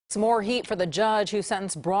Some more heat for the judge who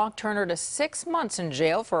sentenced Brock Turner to 6 months in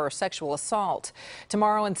jail for sexual assault.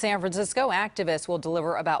 Tomorrow in San Francisco, activists will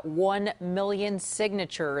deliver about 1 million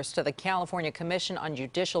signatures to the California Commission on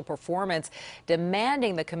Judicial Performance,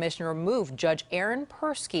 demanding the commission remove Judge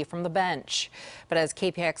Persky from the bench. But as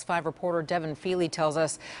KPIX 5 reporter Devin Fehely tells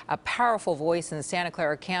us, a powerful voice in Santa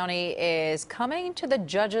Clara County is coming to the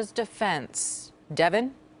judge's defense.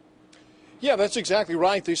 Devin? Yeah, that's exactly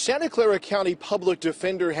right. The Santa Clara County public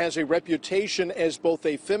defender has a reputation as both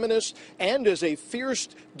a feminist and as a fierce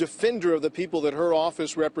defender of the people that her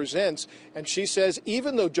office represents. And she says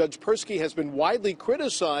even though Judge Persky has been widely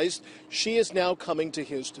criticized, she is now coming to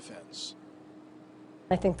his defense.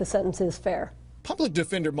 I think the sentence is fair. Public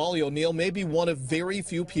defender Molly O'Neill may be one of very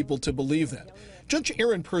few people to believe that. Judge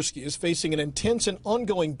Persky is facing an intense and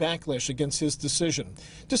ongoing backlash against his decision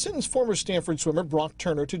to sentence former Stanford swimmer Brock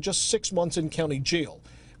Turner to just 6 months in county jail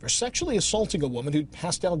for sexually assaulting a woman who'd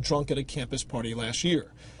passed out drunk at a campus party last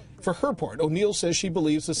year. For her part, O'Neill says she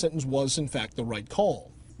believes the sentence was, in fact, the right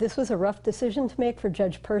call. This was a rough decision to make for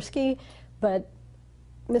Judge Persky, but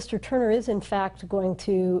Mr. Turner is, in fact, going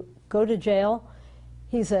to go to jail.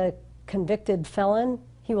 He's a convicted felon.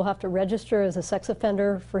 He will have to register as a sex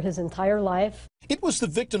offender for his entire life. It was the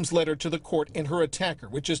victim's letter to the court and her attacker,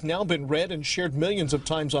 which has now been read and shared millions of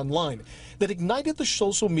times online, that ignited the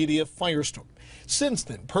social media firestorm. Since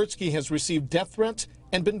then, Persky has received death threats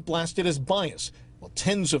and been blasted as biased, while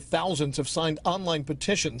tens of thousands have signed online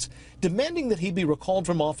petitions demanding that he be recalled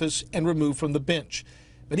from office and removed from the bench.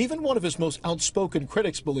 But even one of his most outspoken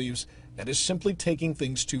critics believes that is simply taking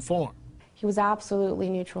things too far. He was absolutely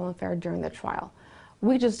neutral and fair during the trial.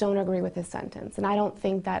 We just don't agree with his sentence, and I don't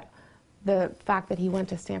think that the fact that he went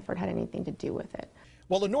to Stanford had anything to do with it.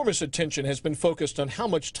 While enormous attention has been focused on how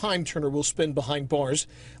much time Turner will spend behind bars,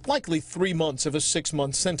 likely 3 months of a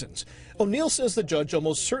 6-month sentence, O'Neill says the judge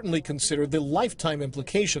almost certainly considered the lifetime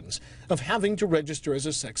implications of having to register as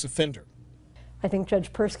a sex offender. I think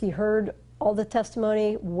Judge Persky heard all the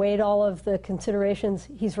testimony, weighed all of the considerations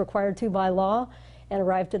he's required to by law, and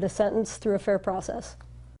arrived at a sentence through a fair process.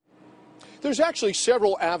 There's actually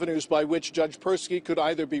several avenues by which Judge Persky could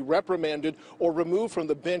either be reprimanded or removed from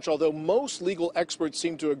the bench, although most legal experts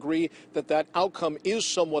seem to agree that that outcome is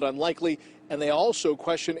somewhat unlikely, and they also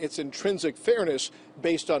question its intrinsic fairness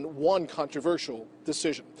based on one controversial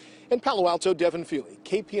decision. In Palo Alto, Devin Fehely,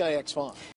 KPIX 5.